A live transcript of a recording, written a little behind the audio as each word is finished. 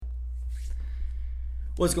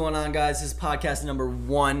What's going on, guys? This is podcast number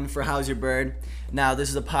 1 for How's Your Bird. Now, this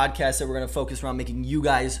is a podcast that we're going to focus around making you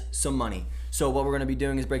guys some money. So what we're going to be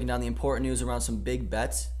doing is breaking down the important news around some big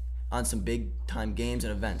bets on some big-time games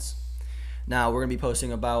and events. Now, we're going to be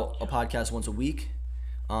posting about a podcast once a week,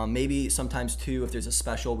 maybe sometimes 2 if there's a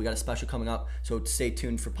special. We got a special coming up, so stay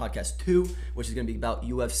tuned for podcast 2, which is going to be about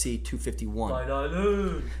UFC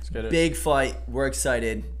 251. Big fight. We're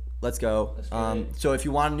excited. Let's go. So if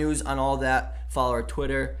you want news on all that, follow our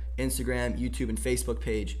Twitter, Instagram, YouTube, and Facebook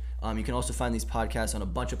page. You can also find these podcasts on a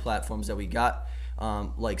bunch of platforms that we got,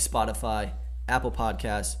 like Spotify, Apple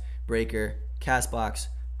Podcasts, Breaker, CastBox,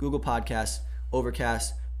 Google Podcasts,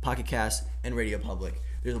 Overcast, Pocket Cast, and Radio Public.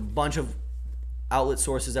 There's a bunch of outlet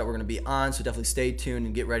sources that we're going to be on, so definitely stay tuned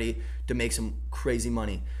and get ready to make some crazy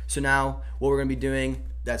money. So now, what we're going to be doing,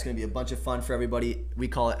 that's going to be a bunch of fun for everybody. We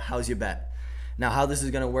call it How's Your Bet. Now, how this is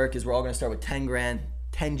going to work is we're all going to start with 10 grand,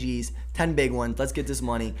 10 G's, 10 big ones. Let's get this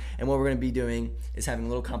money. And what we're going to be doing is having a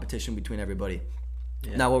little competition between everybody.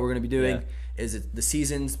 Yeah. Now, what we're going to be doing is the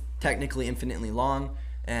season's technically infinitely long,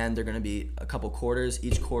 and they're going to be a couple quarters.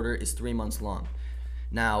 Each quarter is 3 months long.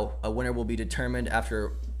 Now, a winner will be determined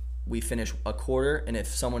after we finish a quarter, and if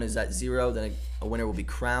someone is at 0, then a winner will be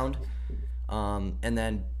crowned. And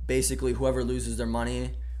then basically whoever loses their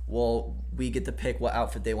money, we get to pick what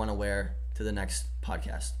outfit they want to wear to the next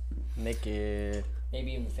podcast. Naked.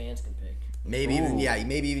 Maybe even the fans can pick. Maybe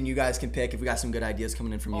even you guys can pick if we got some good ideas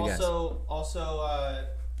coming in from you guys. Also,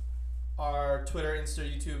 our Twitter, Insta,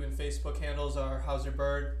 YouTube, and Facebook handles are How's Your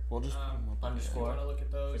Bird. We'll just underscore. Want to look at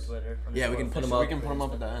those? For Twitter. Yeah, we can put them up. We can put them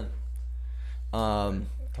up at the end.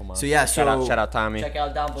 So yeah, shout out Tommy. Check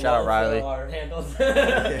out down below. Shout out Riley. For our handles.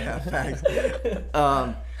 Yeah, thanks.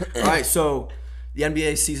 All right, so the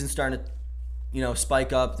NBA season's starting to,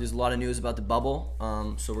 spike up. There's a lot of news about the bubble.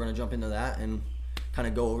 So we're gonna jump into that and kind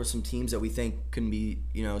of go over some teams that we think can be,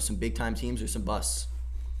 some big time teams or some busts.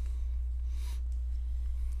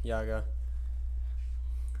 Yaga.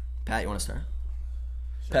 Pat, you want to start?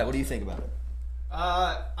 Sure. Pat, what do you think about it?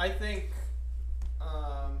 I think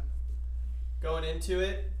going into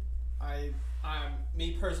it, I'm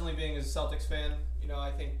me personally being a Celtics fan.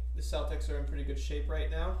 I think the Celtics are in pretty good shape right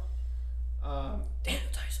now. Damn,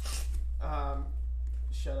 Tyson.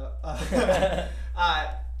 Shut up.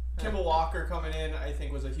 Kemba Walker coming in, I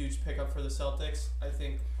think, was a huge pickup for the Celtics. I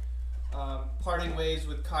think parting ways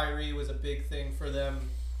with Kyrie was a big thing for them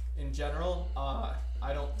in general.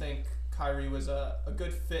 I don't think Kyrie was a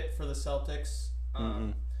good fit for the Celtics.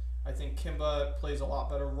 I think Kemba plays a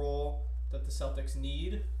lot better role that the Celtics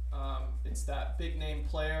need. It's that big name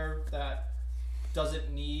player that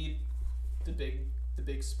doesn't need the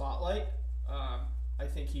big spotlight. I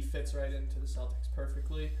think he fits right into the Celtics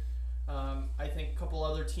perfectly. I think a couple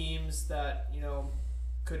other teams that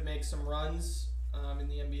could make some runs in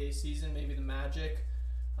the NBA season, maybe the Magic.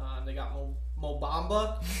 They got Mo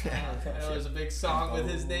Bamba. I know there's a big song with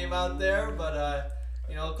his name out there, but a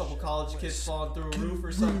couple college kids falling through a roof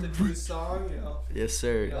or something to his song. Yes,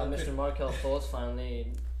 sir. Mr. Markelle Fultz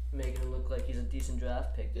finally making him look like he's a decent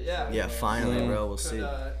draft pick this year. Yeah, finally, bro. We'll see.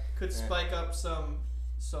 Could spike up some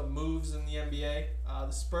moves in the NBA.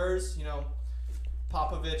 The Spurs,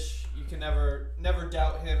 Popovich, you can never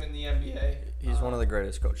doubt him in the NBA. He's one of the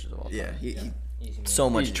greatest coaches of all time. Yeah, he Easy, so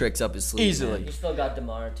much tricks up his sleeve. Easily. Man. He's still got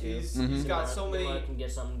DeMar too. He's got so many. DeMar can get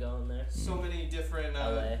something going there. So many different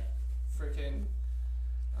LA. freaking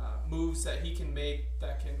moves that he can make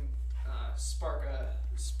that can spark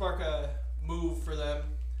a move for them.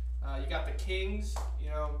 You got the Kings.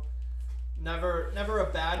 Never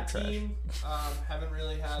a bad team. Haven't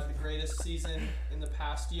really had the greatest season in the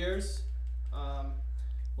past years.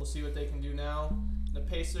 We'll see what they can do now. The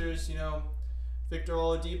Pacers, Victor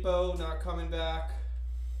Oladipo not coming back.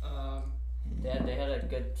 They had a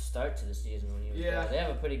good start to the season when he was there. They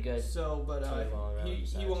have a pretty good team all around.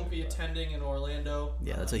 He won't be attending in Orlando.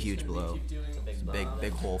 Yeah, that's a huge blow.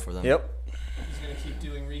 Big hole for them. Yep. He's going to keep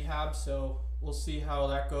doing rehab, so we'll see how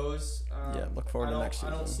that goes. Look forward to next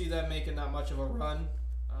season. I don't see them making that much of a run,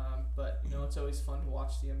 but it's always fun to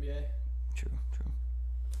watch the NBA. True.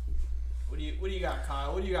 What do you got,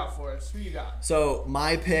 Kyle? What do you got for us? Who you got? So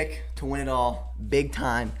my pick to win it all, big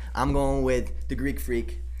time. I'm going with the Greek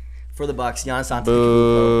Freak for the Bucks, Giannis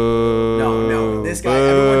Antetokounmpo. No, this guy.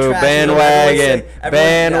 Everyone trashes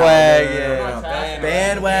him.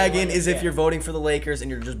 Bandwagon is if you're voting for the Lakers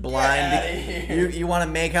and you're just blind. You want to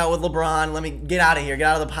make out with LeBron. Let me get out of here. Get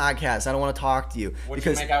out of the podcast. I don't want to talk to you. Would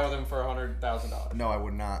you make out with him for $100,000? No, I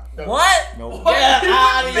would not. What? No. Get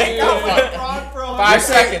out of Make here. out with LeBron for 5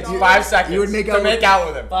 seconds. 5 seconds. You would make out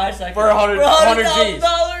with him. 5 seconds. For $100 G's.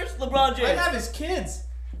 $100,000. LeBron James. I have his kids.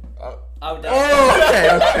 I would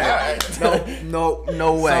definitely. Okay.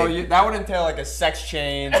 No way. So that would entail like a sex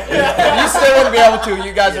change. You still wouldn't be able to.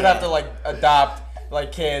 You guys would have to like adopt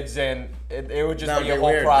like kids, and it would just be a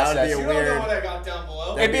whole process. That would be You don't know what I got down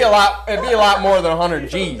below. It'd be a lot more than 100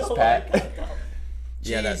 G's, Pat.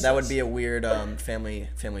 Yeah, that would be a weird family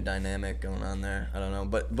dynamic going on there. I don't know,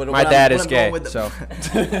 but My dad is gay, so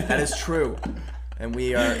that is true, and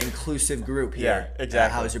we are inclusive group here. Yeah,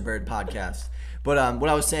 exactly. How's Your Bird podcast. But what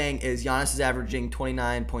I was saying is Giannis is averaging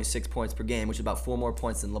 29.6 points per game, which is about 4 more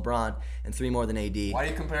points than LeBron and 3 more than AD. Why are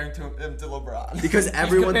you comparing him to LeBron? Because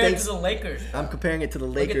everyone thinks to the Lakers. I'm comparing it to the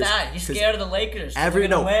Lakers. Look at that. He's scared of the Lakers.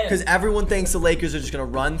 Because everyone thinks the Lakers are just gonna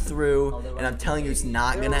run through, and I'm telling you, it's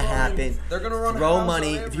not gonna happen. They're gonna run. Throw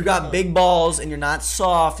money. If you got big balls and you're not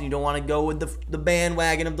soft and you don't want to go with the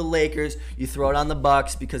bandwagon of the Lakers, you throw it on the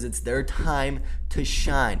Bucks because it's their time to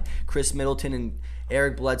shine. Chris Middleton and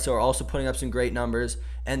Eric Bledsoe are also putting up some great numbers,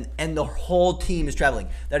 and the whole team is traveling.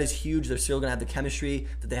 That is huge. They're still gonna have the chemistry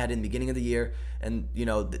that they had in the beginning of the year, and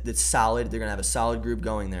it's solid. They're gonna have a solid group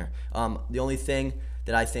going there. The only thing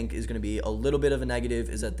that I think is going to be a little bit of a negative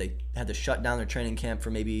is that they had to shut down their training camp for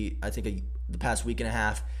maybe the past week and a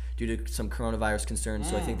half due to some coronavirus concerns.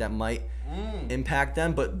 So I think that might impact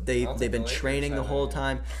them, but they've been training the whole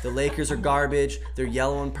time. The Lakers are garbage. They're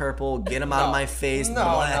yellow and purple. Get them out of my face.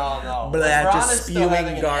 No. Just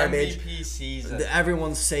spewing garbage. MVP season.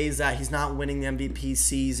 Everyone says that he's not winning the MVP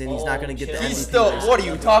season. He's not going to get the MVP. He's still. What are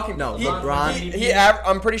you talking? No, LeBron.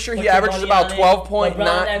 I'm pretty sure he averages about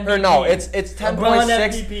 12.9. Or no, it's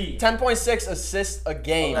 10.6. 10.6 assists a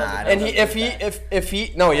game. And he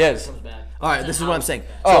is. All right, this is what I'm saying.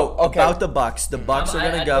 Oh, so okay. About the Bucks are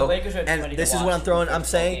going to go, and this is what I'm throwing. I'm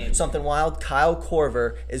saying games. something wild. Kyle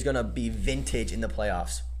Korver is going to be vintage in the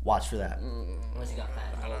playoffs. Watch for that. Unless he got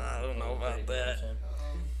fat. I don't know about that.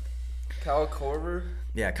 Kyle Korver?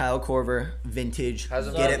 Yeah, Kyle Korver, vintage.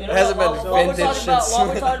 Hasn't Get it? Hasn't been vintage since. While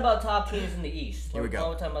we're talking about top teams in the East. Here we go. While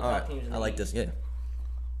we're talking about All top right, teams in I the like East. this. Yeah.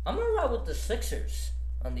 I'm gonna ride with the Sixers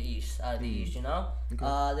on the East, out of the East. You know,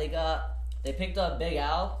 they picked up Big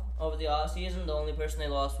Al over the offseason. The only person they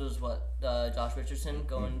lost was Josh Richardson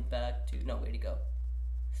going back to where'd he go?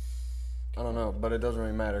 I don't know, but it doesn't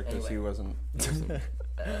really matter because he wasn't. I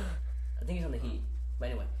think he's on the Heat. But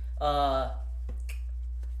anyway,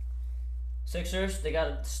 Sixers, they got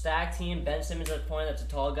a stacked team. Ben Simmons at point. That's a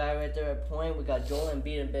tall guy right there at point. We got Joel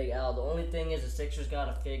Embiid and Big Al. The only thing is the Sixers got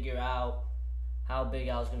to figure out how Big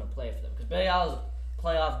Al is going to play for them. Because Big Al is a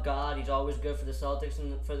playoff god. He's always good for the Celtics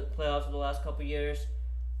for the playoffs for the last couple years.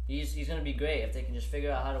 He's going to be great if they can just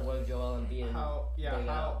figure out how to work Joel Embiid and Big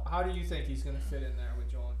Al. How do you think he's going to fit in there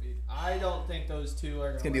with Joel Embiid? I don't think those two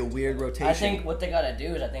are going to. It's going to be a weird rotation. I think what they got to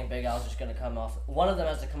do is I think Big Al's just going to come off. One of them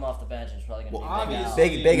has to come off the bench, and it's probably going to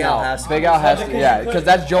be Big Al has to. Big Al has to. Yeah, because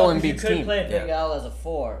that's Joel Embiid's team. You could team. play Big Al as a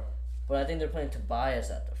 4, but I think they're playing Tobias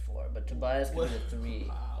at the 4. But Tobias can be the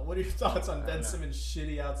 3. What are your thoughts on Ben Simmons'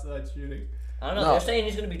 shitty outside shooting? I don't know. They're saying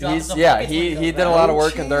he's going to be dropping some he did a lot of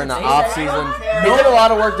work during the off season. He did a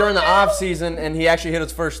lot of work during the off season, and he actually hit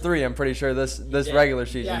his first 3. I'm pretty sure this regular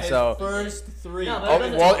season. Yeah, so first 3.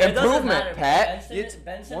 No, improvement, Pat.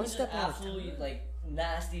 Ben Simmons is absolutely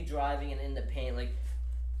nasty driving and in the paint.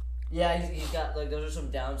 He's got those are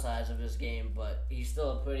some downsides of his game, but he's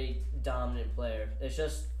still a pretty dominant player. It's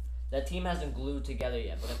just that team hasn't glued together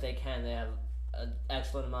yet. But if they can, they have an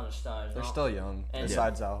excellent amount of stars. They're still young,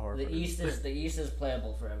 besides Al Horford. The East is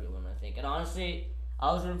playable for everyone, I think. And honestly,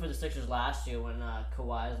 I was rooting for the Sixers last year when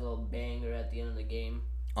Kawhi's little banger at the end of the game.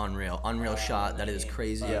 Unreal shot. That is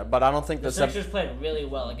crazy. Yeah, but I don't think the Sixers played really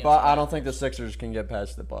well against. But I don't think the Sixers can get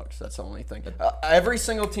past the Bucks. That's the only thing. Every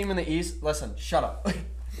single team in the East. Listen, shut up.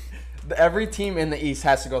 Every team in the East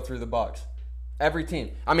has to go through the Bucks. Every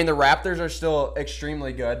team. I mean, the Raptors are still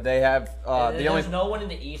extremely good. They have there's no one in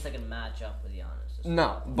the East that can match up with Giannis.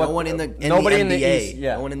 No, but no one in the nobody NBA. in the East.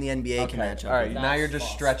 Yeah. No one in the NBA can match up. All right, now you're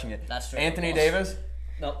just stretching it. That's Anthony Davis.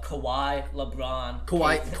 No, Kawhi, LeBron.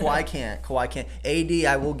 Kawhi can't. AD,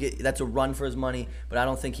 I will get. That's a run for his money, but I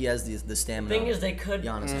don't think he has the stamina. The thing is, they could.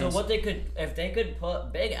 Giannis So what they could, if they could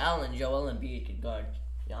put Big Al and Joel Embiid could guard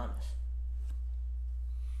Giannis.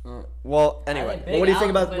 Well, anyway, what do you think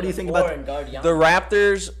about the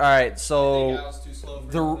Raptors? All right, so Big Al's too slow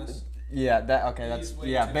for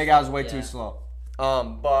Big Al's way too slow.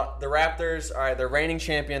 But the Raptors, all right, they're reigning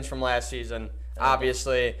champions from last season.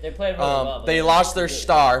 Obviously, they played really well. They lost their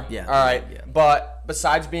star. Yeah. All right, but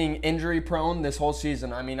besides being injury prone this whole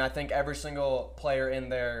season, I mean, I think every single player in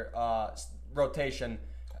their rotation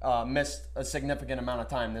missed a significant amount of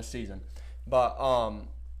time this season. But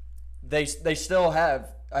they still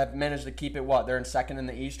have have managed to keep it. What, they're in second in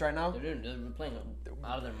the East right now. They're playing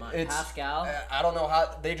out of their mind. It's- Pascal. I don't know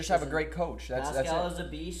how they just have a great coach. Pascal That's is a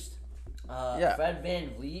beast. Yeah. Fred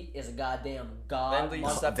VanVleet is a goddamn god. Van Vliet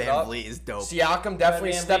My stepped it Van up. Vliet is dope. Siakam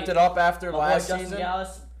definitely Van stepped Vliet. it up after boy last Justin season.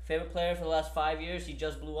 Gallus, favorite player for the last 5 years. He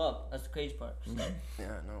just blew up. That's the crazy part. Yeah,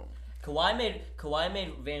 no. Kawhi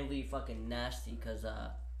made Van Vliet fucking nasty because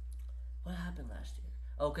what happened last year?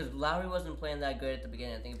 Oh, because Lowry wasn't playing that good at the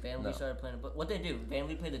beginning. I think Van Vliet started playing. But what they do? Van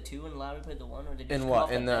Vliet played the 2 and Lowry played the 1, or did they just In come what? off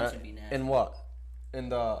the In bench the and be nasty? in what? In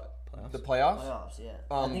the playoffs? Playoffs, yeah.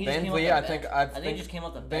 Van he just came off Vliet, the I think- bench. I I think think he just came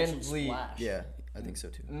off the Van bench and Vliet- splashed. Yeah, I think so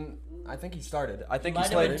too. I think he started. I He think he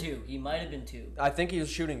might have been started. 2. He might have been 2. I think he was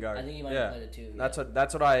shooting guard. I think he might yeah. have played it too.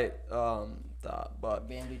 That's what I thought. But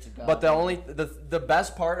Van Vliet's a god. But the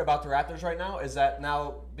best part about the Raptors right now is that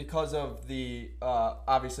now, because of the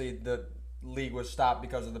obviously the league was stopped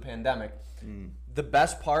because of the pandemic. The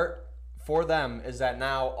best part for them is that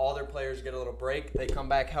now all their players get a little break. They come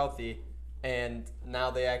back healthy, and now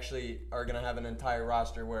they actually are gonna have an entire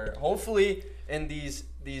roster where hopefully in these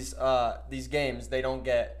games they don't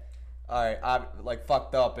get like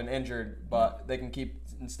fucked up and injured, but they can keep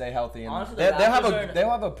and stay healthy, and Honestly, they'll the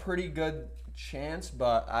have a pretty good chance.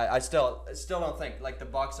 But I still don't think like the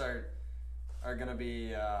Bucks are gonna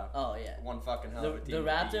be Oh yeah. one fucking hell of a The team.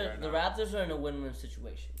 Raptors are in a win-win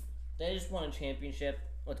situation. They just won a championship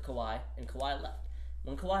with Kawhi, and Kawhi left.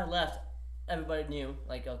 When Kawhi left, everybody knew,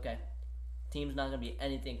 like, okay, team's not gonna be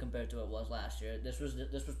anything compared to what it was last year. This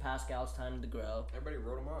was Pascal's time to grow, Everybody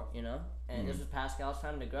wrote them off. you know, and this was Pascal's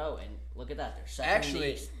time to grow. And look at that, they're second in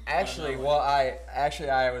the East. Actually, well, I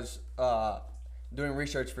was doing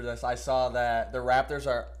research for this. I saw that the Raptors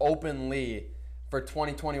are openly for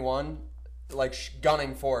 2021, like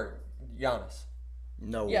gunning for Giannis.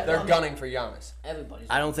 No, Yeah, They're I mean, gunning for Giannis. Everybody's.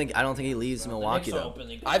 I don't think he leaves Milwaukee The Knicks are though.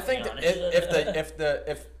 openly good, I to think be that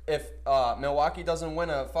honest. if Milwaukee doesn't win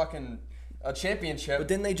a championship, But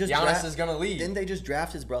didn't they just Giannis is gonna leave. Didn't they just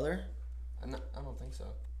draft his brother? I don't think so.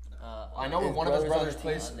 I I know His one of his brother's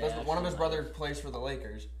brothers on the plays. team. One of his brothers plays for the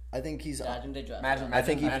Lakers. I think he's. Yeah, I think they drafted. Imagine I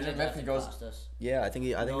think he- if he goes. Costas. Yeah, I think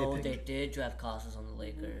No, they they picked. did draft Costas on the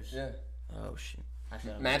Lakers. Yeah. Oh shit.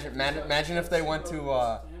 Actually, I don't Imagine if they went to.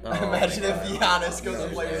 Imagine if Giannis goes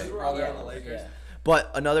and plays with his brother on the Lakers. Yeah.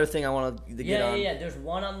 But another thing I wanted to get on. Yeah. There's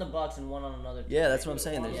one on the Bucks and one on another team. Yeah, that's what I'm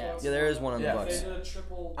saying. There's, Yeah. there is one on Yeah. the Bucks. They did a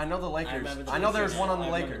triple. I know the Lakers. remember the I know there's picture. one on the I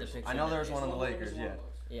remember the Lakers. picture I know now. there's one on the Lakers. Yeah.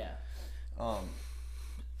 Yeah.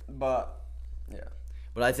 But yeah.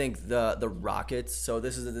 But I think the Rockets. So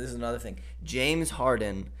this is another thing. James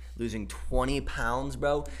Harden losing 20 pounds,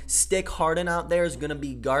 bro. Stick Harden out there is gonna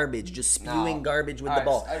be garbage, just spewing garbage with the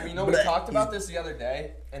ball. We talked about this the other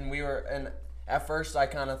day, and at first I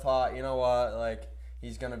kind of thought, you know what, like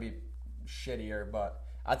he's gonna be shittier, but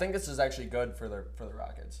I think this is actually good for the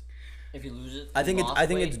Rockets. If you lose it, I think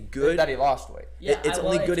it's weight. good. That he lost weight. Yeah, it's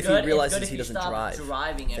only good if he realizes it's good he if doesn't stops drive.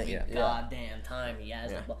 driving every Yeah. goddamn time he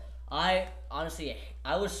has the ball. I honestly,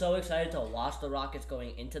 I was so excited to watch the Rockets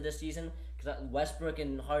going into this season because Westbrook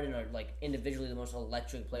and Harden are like individually the most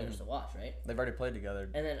electric players to watch, right? They've already played together.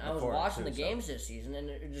 And then I was before, watching too, the so. games this season, and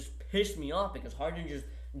it just pissed me off because Harden just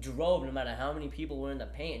drove no matter how many people were in the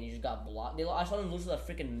paint, and he just got blocked. I saw him lose to the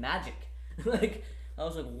freaking Magic. Like, I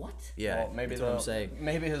was like, what? Yeah, Well, maybe that's what I'm saying.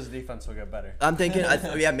 Maybe his defense will get better. I'm thinking,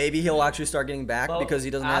 maybe he'll actually start getting back Well, because he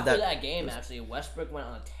doesn't have after that. game, actually, Westbrook went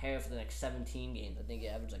on a tear for the next 17 games. I think he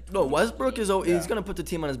averaged like. No, 20 Westbrook is games. he's gonna put the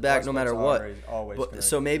team on his back no matter what. Always But gonna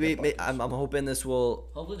so maybe get buckets. I'm hoping this will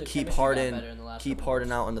Hopefully the keep chemistry got better in Harden the last keep couple Harden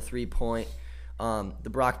months. out on the 3-point.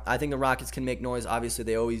 I think the Rockets can make noise. Obviously,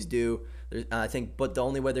 they always do. I think, but the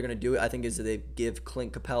only way they're gonna do it, I think, is that they give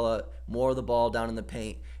Clint Capella more of the ball down in the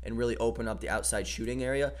paint and really open up the outside shooting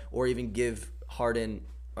area, or even give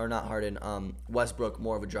Westbrook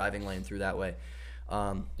more of a driving lane through that way.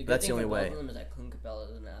 The good That's the thing only for both way. of them is that Clint Capella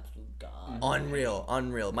is an absolute god.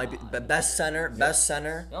 Unreal. Might be best center.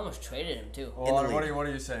 They almost traded him too. What league. are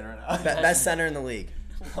you saying right now? Best center in the league.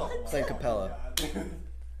 Clint Capella.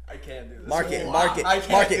 I can't do this. Mark it. I can't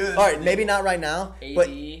Mark do it. this. All right, maybe not right now, but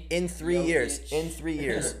AD, in 3 years. Jokic. In 3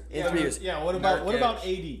 years. Yeah. What about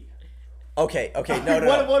Nurkic. AD? Okay.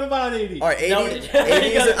 No. What about AD? All right, 80. Noted.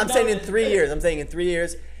 80 I'm saying in 3 years. I'm saying in 3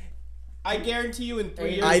 years. I guarantee you in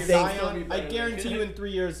 3 years, I think- Zion. I guarantee you in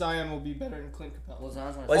 3 years, Zion will be better than Clint Capella. Well,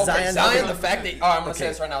 Zion's not. Well, Okay, Zion's Zion, not- the fact that I'm gonna say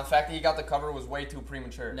Okay. this right now, the fact that he got the cover was way too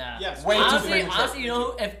premature. Nah. Yes. Way too honestly, premature. you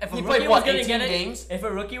know, if a He rookie played, was what, gonna 18 get it, games? if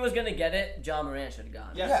a rookie was gonna get it, John Moran should have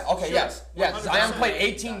gotten it. Yes. Yeah. Okay. Sure. Yes. Yes. 100%. Zion played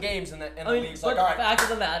 18 games in the I mean, league's but like, all right. fact of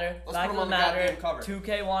the matter, Let's put him on the goddamn cover.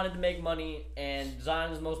 2K wanted to make money, and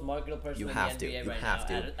Zion is the most marketable person You in have the to. NBA You right have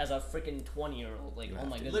now, to. as a freaking 20-year-old. Like, oh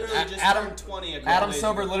my goodness. Literally just Adam- turned 20 a couple Adam days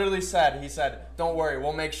Silver ago. literally said, he said, "Don't worry,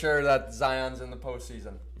 we'll make sure that Zion's in the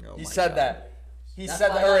postseason." Oh He my said God. that. He That's said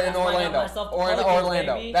why that I- or in that's why I got Orlando. myself the Or in Pelicans,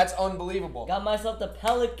 Orlando. baby. That's unbelievable. Got myself the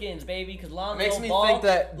Pelicans, baby, because Lonzo Makes me Ball, think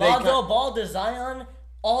that they Lonzo can- Ball to Zion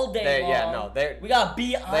all day long. yeah, no, they're- we got BI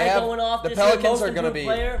they have- going off the this Pelicans year. Most are gonna improved be-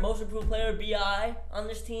 player, most improved player BI on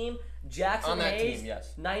this team. Jackson On that Hayes, team,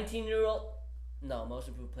 yes. 19-year-old. No, most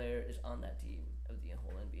improved player is on that team of the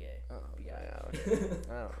whole NBA. Oh, BI. yeah, okay. I don't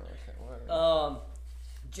know. Okay, whatever.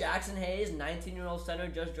 Jackson Hayes, 19-year-old center,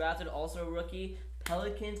 just drafted, also a rookie.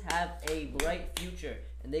 Pelicans have a bright future,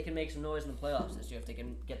 and they can make some noise in the playoffs this year if they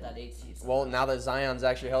can get that 8th seed. Well, now that Zion's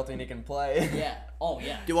actually healthy and he can play. Yeah. Oh,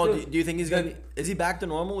 yeah. Do you think he's gonna? Is he back to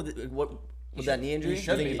normal with that knee injury? he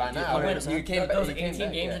should You think be by he- now. you- Right? 100%? You came back- those he came 18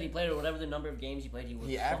 back, games yeah. that he played, or whatever the number of games he played, he was.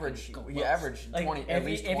 He fucking averaged- gross. he averaged 20 at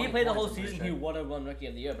least If he 20 played the whole points, I'm season, pretty he sure. would have won Rookie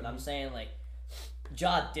of the Year. But I'm saying like,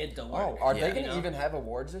 Ja did the Oh, work. are Yeah. they going You to know? even have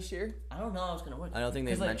awards this year? I don't know how it's gonna work. I don't think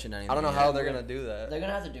they've 'Cause, like, mentioned anything. I don't know yet. how they're going to do that. They're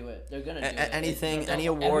gonna have to do it. They're gonna do it. Anything, They'll- any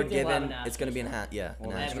award everything will have given, an it's gonna be an asterisk.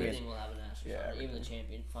 an asterisk. Everything will have an asterisk. Yeah, on it, even the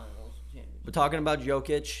champion finals. Champion. We're talking about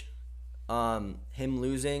Jokic, him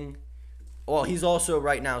losing. Well, he's also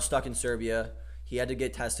right now stuck in Serbia. He had to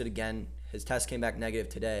get tested again. His test came back negative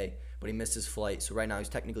today, but he missed his flight. So right now he's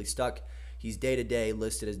technically stuck. He's day-to-day,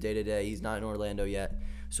 listed as day-to-day. He's not in Orlando yet.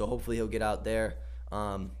 So hopefully he'll get out there.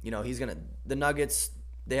 He's gonna. The Nuggets,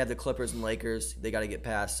 they have the Clippers and Lakers. They got to get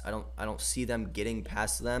past. I don't see them getting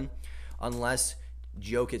past them, unless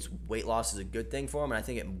Jokic's weight loss is a good thing for him, and I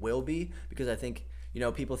think it will be because I think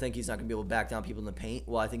people think he's not gonna be able to back down people in the paint.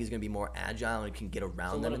 Well, I think he's gonna be more agile and can get So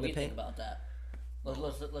around what them do in we the think paint. about that?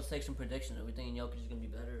 Let's take some predictions. Are we thinking Jokic is gonna be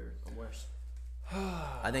better or worse?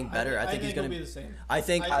 I think better. I think he's he'll gonna be the same. I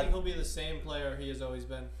think he'll be the same player he has always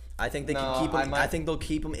been. I think they No, can keep him. I I might- think they'll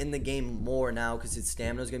keep him in the game more now because his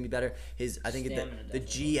stamina is gonna be better. I think Stamina the definitely.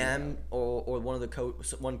 GM or one of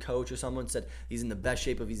the one coach or someone said he's in the best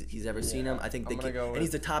shape of he's ever seen him. I think they I'm gonna can, go and with-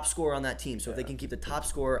 he's the top scorer on that team. So if they can keep the top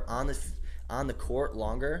scorer on the court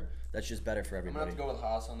longer, that's just better for I'm going to everybody. have to go with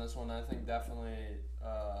Haas on this one. I think definitely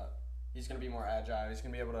he's going to be more agile. He's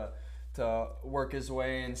going to be able to work his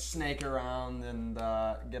way and snake around and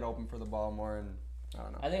get open for the ball more. And I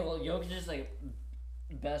don't know. I think Jokic's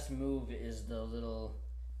best move is the little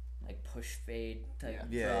push fade type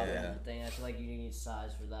Yeah, drop yeah, and yeah. thing. I feel like you need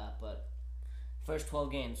size for that, but first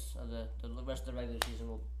 12 games of the rest of the regular season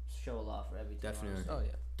will show a lot for every team. Definitely. honestly. Oh,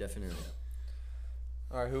 yeah. Definitely.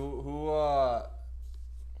 All right,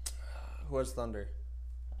 who has Thunder?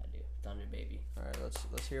 I do. Thunder, baby. All right,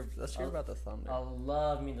 let's hear about the Thunder. I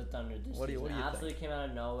love me the Thunder this What do you season. think? Absolutely came out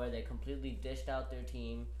of nowhere. They completely dished out their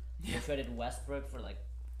team. They traded Westbrook for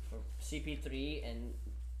CP3, and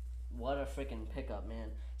what a freaking pickup, man.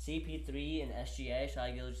 CP3 and SGA,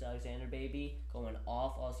 Shai Gilgeous-Alexander, baby, going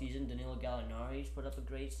off all season. Danilo Gallinari's put up a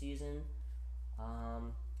great season.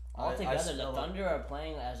 Altogether, the still- Thunder are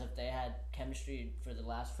playing as if they had chemistry for the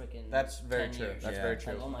last freaking That's very 10 true. years. That's Yeah. very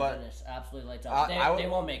true. Like, oh my but goodness, absolutely lights I out. They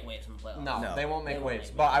would- won't make waves in the playoffs. no, No. they won't make They won't waves.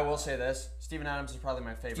 make But waves. I will say this: Steven Adams is probably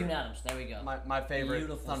my favorite. Steven Adams, there we go. My favorite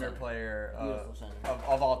Beautiful Thunder center. player Beautiful center.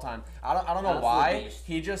 of all time. I don't know Absolute why. beast.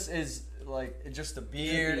 He just is just the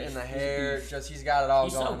beard beast. and the He's a hair. beast. Just he's got it all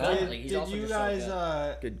He's so going good. on. Like, Did, he's did also you just so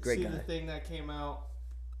guys Good, great see guy. the thing that came out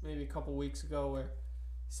maybe a couple weeks ago where he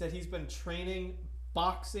said he's been training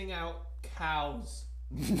boxing out cows?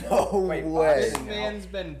 No Wait, way. This boxing man's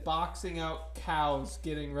been boxing out cows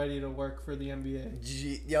getting ready to work for the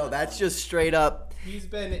NBA. Yo, that's just straight up. He's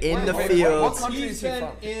been In the What field. country He's is he been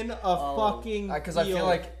from? in a fucking Because I feel field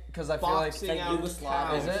like boxing Like out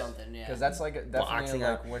Yugoslavia Is or it? something, yeah. Because that's definitely Boxing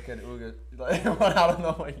out. wicked I don't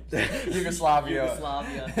know what Yugoslavia.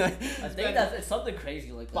 Yugoslavia. I think it's something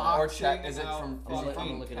crazy like that. Or boxing Czech. Is it out from? I'm gonna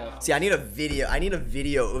fucking look it up. cows. See, I need a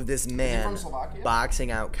video of this man from Slovakia?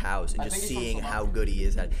 boxing out cows and I just think he's from seeing how Slovakia. good he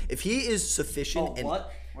is at it. If he is sufficient Oh, in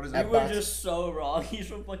what? What is You that? were just so wrong. He's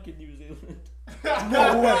from fucking New Zealand.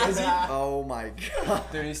 no way, is he? Oh my god.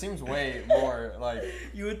 Dude, he seems way more like.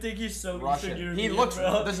 You would think he's so Russian. Eastern He European. looks-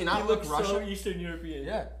 bro. does he not looks look so Russian? Eastern European.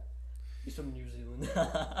 Yeah. He's from New Zealand.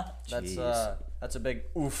 Jeez. That's a big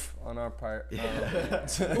oof on our part. Oof.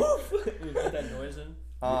 You put that noise in.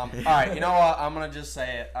 All right, you know what? I'm gonna just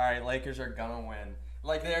say it. All right, Lakers are gonna win.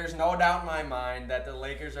 Like, there's no doubt in my mind that the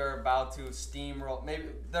Lakers are about to steamroll. Maybe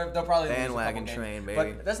they'll probably lose a couple Bandwagon games. train,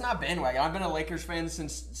 baby. But that's not bandwagon. I've been a Lakers fan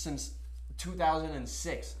since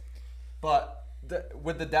 2006. But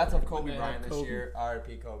with the death of Kobe they Bryant had this Kobe. year,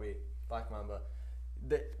 R.I.P. Kobe, Black Mamba.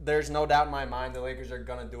 There's no doubt in my mind the Lakers are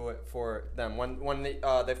gonna do it for them. When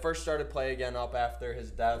they first started play again up after his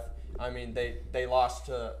death, I mean they lost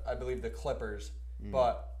to, I believe, the Clippers,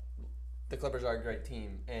 but the Clippers are a great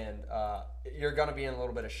team, and you're gonna be in a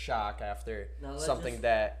little bit of shock after Now, let's something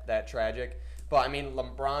just- that tragic. But I mean,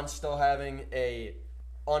 LeBron's still having a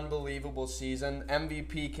unbelievable season,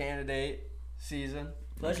 MVP candidate season.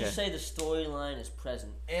 Let's just say the storyline is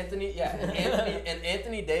present. Anthony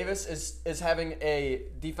Davis is having a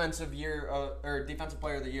defensive year or defensive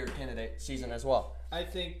player of the year candidate season as well. I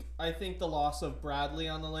think the loss of Bradley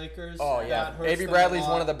on the Lakers. Oh that yeah, hurts Avery them a Bradley's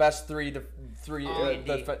lot. one of the best 3D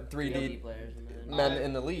players. men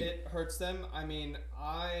in the league. It hurts them. I mean,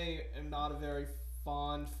 I am not a very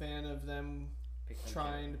fond fan of them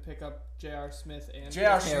trying to pick up J.R. Smith and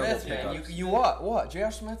J.R. Terrible Smith, man, pickups. you what?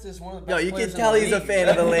 J.R. Smith is one of the best. Yo, you players can in tell the he's a league. fan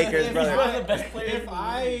of the Lakers, If brother. One of the best players in If the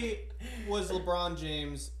I was LeBron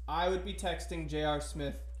James, I would be texting J.R.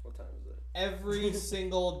 Smith What time is it? every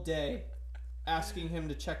single day, asking him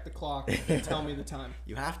to check the clock and tell me the time.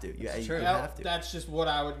 You have to. You true. have to. That's just what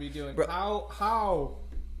I would be doing. Bro. How?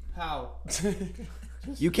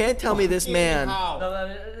 You can't tell me this man How?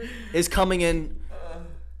 is coming in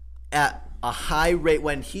at a high rate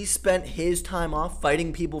when he spent his time off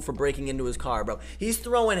fighting people for breaking into his car, bro. He's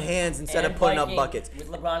throwing hands instead of putting up buckets. with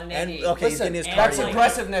LeBron and And AD. okay, he's Listen, in his that's cardio.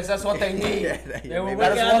 aggressiveness. That's what they need. They were maybe.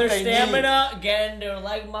 That is working what on their they need. stamina, getting their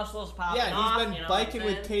leg muscles popping Yeah, off. he's been you know biking what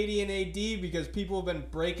I'm with saying? Katie and AD because people have been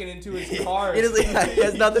breaking into his cars. He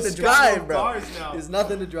has nothing to He's got drive, no bro. cars now. There's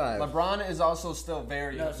nothing to drive. LeBron is also still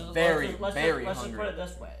very, No, so very let's just hungry. put it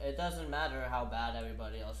this way: it doesn't matter how bad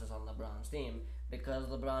everybody else is on LeBron's team because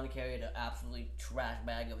LeBron carried an absolutely trash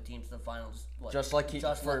bag of a team to the finals. What, Just like he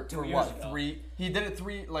just for like 2 for years what ago. 3? He did it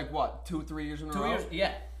 2-3 years in a 2 row. years,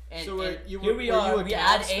 yeah. And, So and you here were- we were you are. a We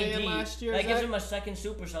add Cavs fan AD. last year, That gives Zach? him a second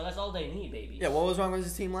superstar. That's all they need, baby. Yeah, what was wrong with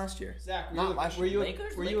his team last year? Zach, Not last were you a,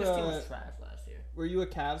 Lakers were team you was a trash last year. were you a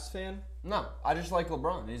Cavs fan No, I just like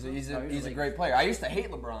LeBron. He's No, a he's a great player. I used to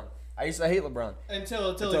hate LeBron. until he went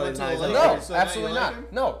Until to the he's Lakers? not- No, No, so now you absolutely like not. him?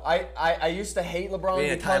 No, I used to hate We LeBron need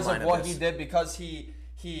a because timeline of of what this. he did. Because he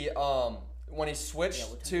when he switched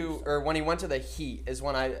what time to is it? or when he went to the Heat is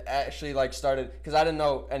when I actually like started because I didn't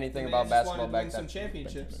know anything The about man just basketball wanted to back win then. some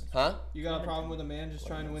championships. Huh? You got a problem with a man just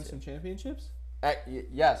trying to win some championships?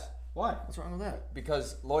 Yes, Why? What's wrong with that?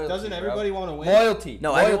 because loyalty. Doesn't bro. everybody want to win? Loyalty.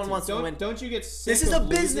 No, loyalty. everyone wants to win. Don't you get sick This is a of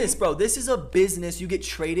business, losing? bro. This is a business. You get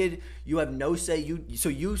traded. You have no say. You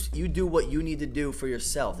do what you need to do for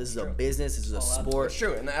yourself. This is a business. This is a It's sport.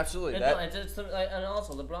 true, and absolutely And, that. and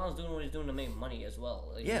also, LeBron's doing what he's doing to make money as well.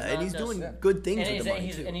 Like, Yeah, not and he's just- doing yeah. good things and with the money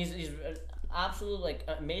he's, too. and he's an absolute like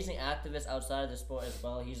amazing activist outside of the sport as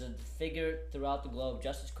well. He's a figure throughout the globe,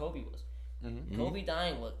 just as Kobe was. Mm-hmm. Kobe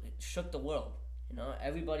dying shook the world. You know,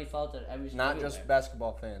 everybody felt it. Not just everywhere.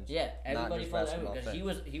 basketball fans. Yeah, everybody just felt it basketball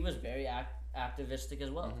because he was very activistic as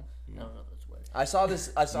well. Mm-hmm. I don't know if that's weird.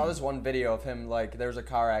 I saw this one video of him like there was a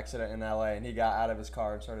car accident in LA and he got out of his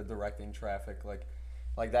car and started directing traffic like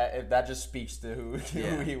that. That just speaks to who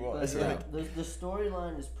he was. But, Like, the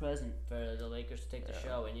storyline is present for the Lakers to take the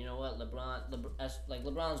show, and you know what,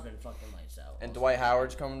 LeBron's been fucking lights out. and also. Dwight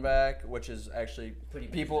Howard's coming back, which is actually Pretty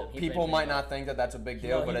big people for them. He people played might pretty not think that that's a big No,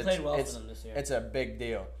 deal, he but played well it's for them this year. it's a big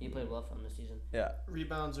deal. He played well for them this season. Yeah.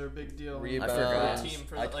 Rebounds are a big deal. I Rebounds. forgot. Team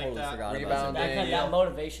for I like totally that. forgot about Rebound. that. Yeah. That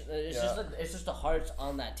motivation. It's Yeah. just the hearts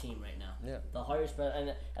on that team right now. Yeah. The hearts, but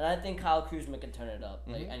and I think Kyle Kuzma can turn it up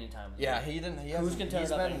like anytime. Yeah, he didn't. He Who's hasn't. can turn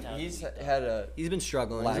He's it up been. anytime He's he needs had a. He's been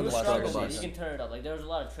struggling. Lack He He's was been Lackluster struggling. struggling. He can turn it up. Like there was a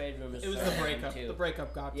lot of trade rumors. It was the surrounding him, breakup. too. The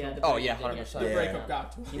breakup got to Yeah, him. the Oh, breakup yeah, did 100%. get- The breakup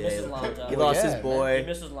got to him. He misses Lonzo. He lost his yeah, boy. He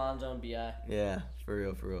misses Lonzo and Bi. Yeah, for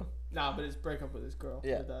real. Nah, but his breakup with his girl.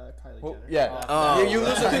 Yeah. With Kylie Well, Jenner. yeah. Oh. You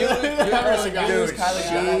lose. You lose Dude, Kylie Jenner.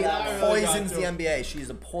 she I really got poisons to the him. NBA. She's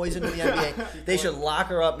a poison to the NBA. They should lock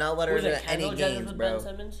her up, not let her Was it into any Kendall Jenner games, with bro. Ben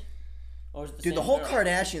Simmons? Or was it the Dude, the same whole girl?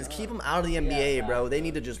 Kardashians, keep them out of the NBA, Yeah, bro. They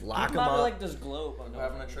need to just lock Keep them him out of, up. like this globe. Oh, no.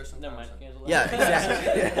 having a Tristan Never mind. Thompson. Cancel Yeah,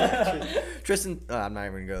 that. exactly. Tristan, I'm not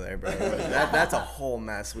even gonna go there, bro. That's a whole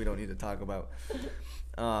mess we don't need to talk about.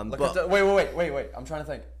 Look But at the, wait. I'm trying to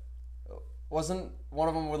think. Wasn't one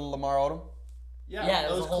of them with Lamar Odom? Yeah, Yeah,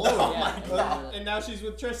 that it was was a whole- close. yeah. Oh my God. And now she's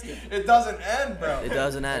with Tristan. It doesn't end, bro. it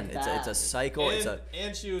doesn't end. It's a bad. cycle. It's a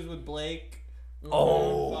And she was with Blake.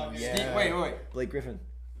 oh Fuck yeah. Wait. Blake Griffin.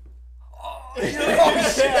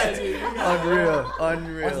 Yeah, dude. Unreal.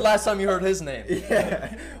 When's the last time you heard his name?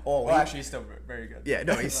 Yeah. Oh, Well, actually, he's still very good. yeah.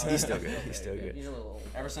 No, he's still good. He's still good. He's a little old.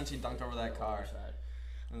 Ever since he dunked over that car Side.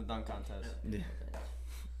 in the dunk contest.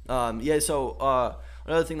 Yeah. So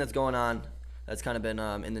another thing that's going on that's kind of been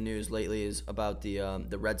in the news lately is about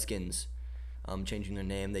the Redskins changing their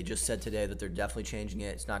name. They just said today that they're definitely changing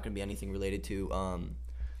it. It's not going to be anything related to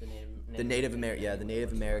the Native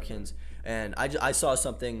Americans. And I saw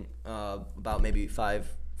something about maybe five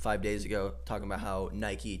days ago talking about how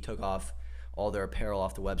Nike took off all their apparel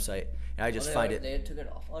off the website, and I just find it. They took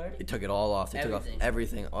it off already. It took it all off. They took off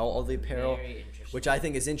everything, all the apparel, Very interesting. which I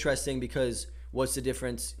think is interesting because what's the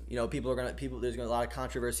difference? You know, there's gonna be a lot of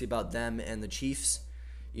controversy about them and the Chiefs,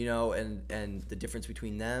 you know, and the difference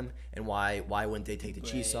between them and why wouldn't they take the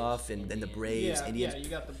Chiefs Braves, off and the Braves, Yeah, Indians. yeah, you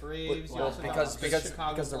got the Braves. you Well, also got because the because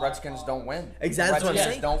Chicago because the Redskins Blackhawks. don't win. Exactly, that's what I'm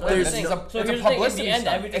Redskins saying. Don't So win. there's It's no- a, So it's here's a the thing, publicity in the end,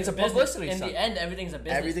 stunt. everything's It's a a business. publicity In stunt. the end, everything's a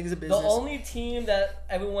business. Everything's a The business. only team that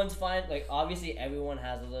everyone's fine, like obviously everyone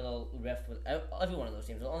has a little rift with every one of those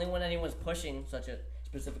teams. The only one anyone's pushing, such as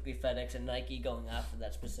specifically FedEx and Nike, going after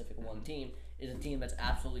that specific one team, is a team that's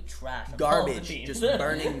absolutely trash. of all the Garbage, teams. just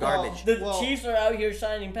burning garbage. The Well- Chiefs are out here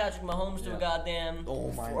signing Patrick Mahomes to Yeah. a goddamn.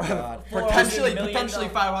 Oh my God. Potentially $400 million.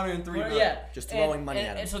 503 million. Yeah, Just throwing money and,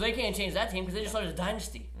 at 'em. And so they can't change that team because they just started a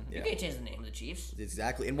dynasty. Yeah. You can't change the name of the Chiefs.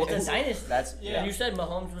 Exactly. And It's a dynasty. That's Yeah. And you said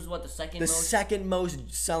Mahomes was what, the second the most? second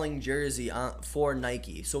most selling jersey for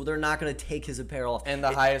Nike, so they're not going to take his apparel off. and the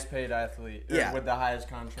highest paid athlete. Yeah. With the highest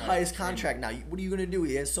contract. Highest contract now. What are you gonna do?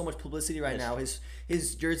 He has so much publicity right now.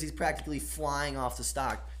 His jersey's practically flying off the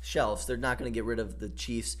stock shelves. They're not gonna get rid of the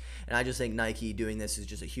Chiefs, and I just think Nike doing this is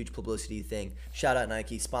just a huge publicity thing. Shout out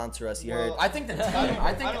Nike, sponsor us. You heard? Well, I think the team.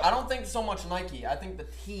 I I don't think so much Nike. I think the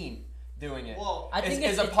team doing it. Well, I think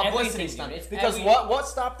is it's a publicity everything, stunt. dude. It's Because every- what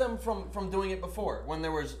stopped them from doing it before? When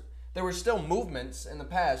there were still movements in the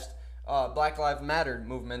past, Black Lives Matter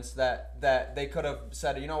movements that they could have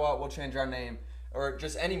said, you know what, we'll change our name, or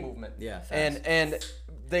just any movement. Yeah, facts. And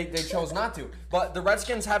they chose not to. But the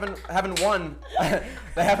Redskins haven't won.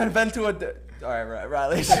 They haven't been to a. All right,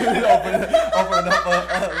 Riley, should we open up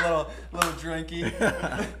a little drinky.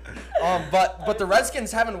 But the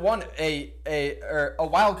Redskins haven't won a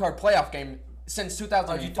wild card playoff game since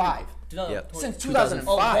 2005. Yep. Since 2005,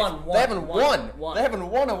 Oh, they haven't won. one. They haven't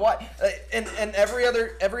won a what? And every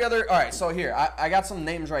other. All right, so here I got some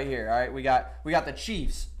names right here. All right, we got the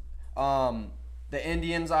Chiefs, the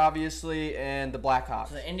Indians obviously, and the Blackhawks.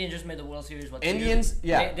 So the Indians just made the World Series. What, 2 Indians, years?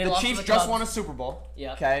 yeah. They The lost to Chiefs the just Cubs. won a Super Bowl.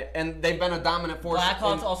 Yeah. Okay, and they've been a dominant force.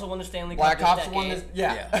 Blackhawks in- also won the Stanley Cup. Blackhawks this won decade. this.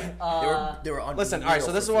 Yeah. they were Listen, all right.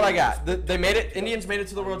 So this is what I got. They made it. Indians made it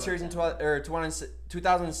to the World Series in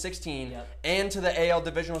 2016 Yep. and to the AL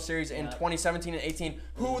Divisional Series in Yep. 2017 and 18.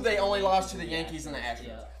 Who they only lost to the Yankees and the Astros.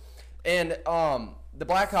 Yeah. And the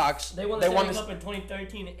Blackhawks. They won the Stanley this- Cup in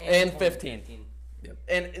 2013 and 2015.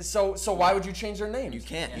 And so why would you change their names? You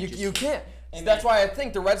can't. You can't. And That's why I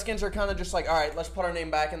think the Redskins are kind of just like, all right, let's put our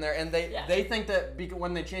name back in there, and Yeah. they think that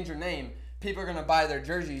when they change their name, people are gonna buy their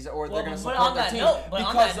jerseys or they're gonna But support on their that team note, but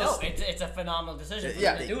on because that those- note, it's a phenomenal decision for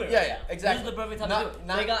Yeah, them to do it. yeah, right yeah, now. exactly. This is the perfect time Not- to do it.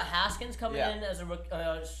 not- They got Haskins coming Yeah. in as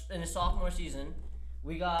a in his sophomore season.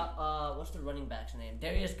 We got what's the running back's name?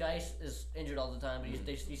 Darius Geis is injured all the time, but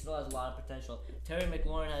he still has a lot of potential. Terry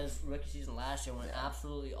McLaurin had his rookie season last year, went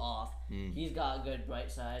absolutely off. He's got a good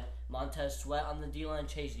bright side. Montez Sweat on the D line,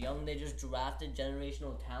 Chase Young. They just drafted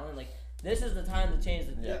generational talent. Like this is the time to change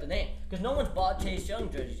the name because no one's bought Chase Young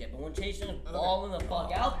jerseys yet. But when Chase Young is balling the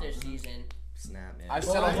fuck out this season, Snap, man. I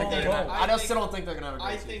still don't think they're gonna. I still don't think they're gonna have a great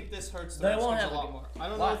I season. think this hurts the They won't Redskins have a a lot good- more. I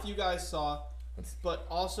don't Why? know if you guys saw, but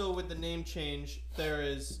also with the name change, there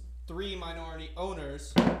is 3 minority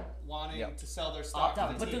owners wanting Yep. to sell their stock opt to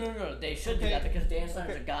out. the But team. no, they should do Okay. that because Dan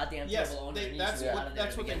Snyder's a goddamn Yes, terrible owner. and he that's should be out what of there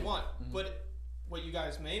that's to what they begin want. Mm-hmm. But what you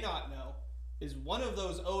guys may not know is one of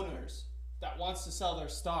those owners that wants to sell their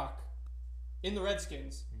stock in the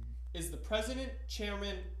Redskins is the president,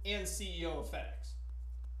 chairman, and CEO of FedEx.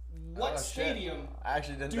 What Oh, shit. stadium I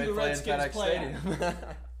actually didn't do they the play in Redskins FedEx play Stadium.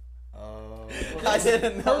 Oh. I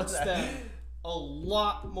didn't know hurts that. them a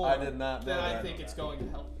lot more I did not than know I that. think it's going to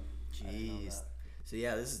help. Jeez. So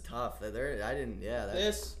yeah, this is tough. I didn't. Yeah.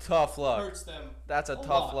 This Tough luck. hurts them. That's a a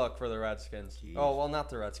tough lot. look for the Redskins. Jeez. Oh well, not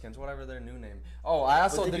the Redskins. Whatever their new name. Oh, I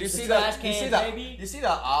also But did you the see trash that? You see cans, that? baby? You see the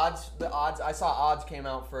odds? The odds. I saw odds came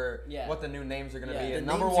out for Yeah. what the new names are gonna Yeah. be. The And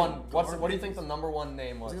number names one. are What do you think the number one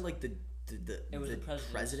name was? Wasn't it like the It was the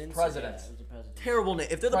presidents. presidents? Presidents. Yeah, it was the president. Terrible name.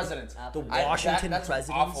 If they're the Presidents. the Absolutely. Washington that's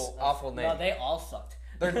presidents. Awful name. No, they all sucked.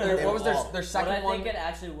 What was all. their What second I one? think it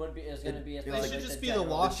actually would be is going to be. They should just be the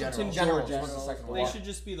Washington Generals. Georges. What's the second one? They should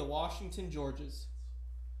just be the Washington Georges.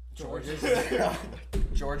 George's.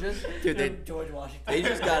 George's. Dude, George Washington. they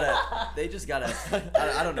just gotta.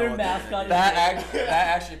 I don't know. Their what they're gonna mascot do. That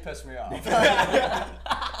actually pissed me off.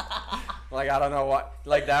 Like I don't know what.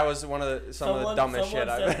 Like that was one of the some of the dumbest shit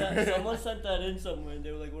I've ever. Someone sent that in somewhere, and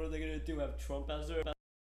they were like, "What are they gonna do? Have Trump as their?"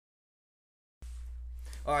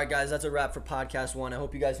 All right, guys, that's a wrap for podcast 1. I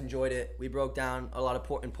hope you guys enjoyed it. We broke down a lot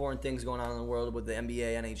of important things going on in the world with the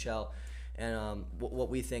NBA, NHL, and what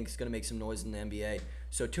we think is going to make some noise in the NBA.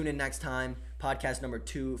 So tune in next time, podcast number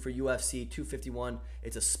 2 for UFC 251.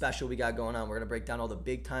 It's a special we got going on. We're going to break down all the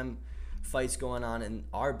big-time fights going on and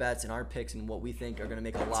our bets and our picks and what we think are going to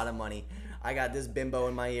make a lot of money. I got this bimbo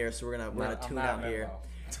in my ear, so we're gonna tune out here.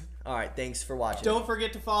 All right, thanks for watching. Don't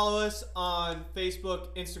forget to follow us on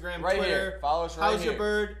Facebook, Instagram, Right Twitter. here. Follow us right How's here. Your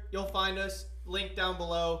Bird? You'll find us. Link down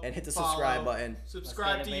below. And hit the Follow. subscribe button.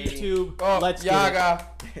 Subscribe Let's to get it, baby. YouTube. Oh, Let's get it. Yaga.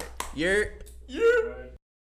 You're... Word.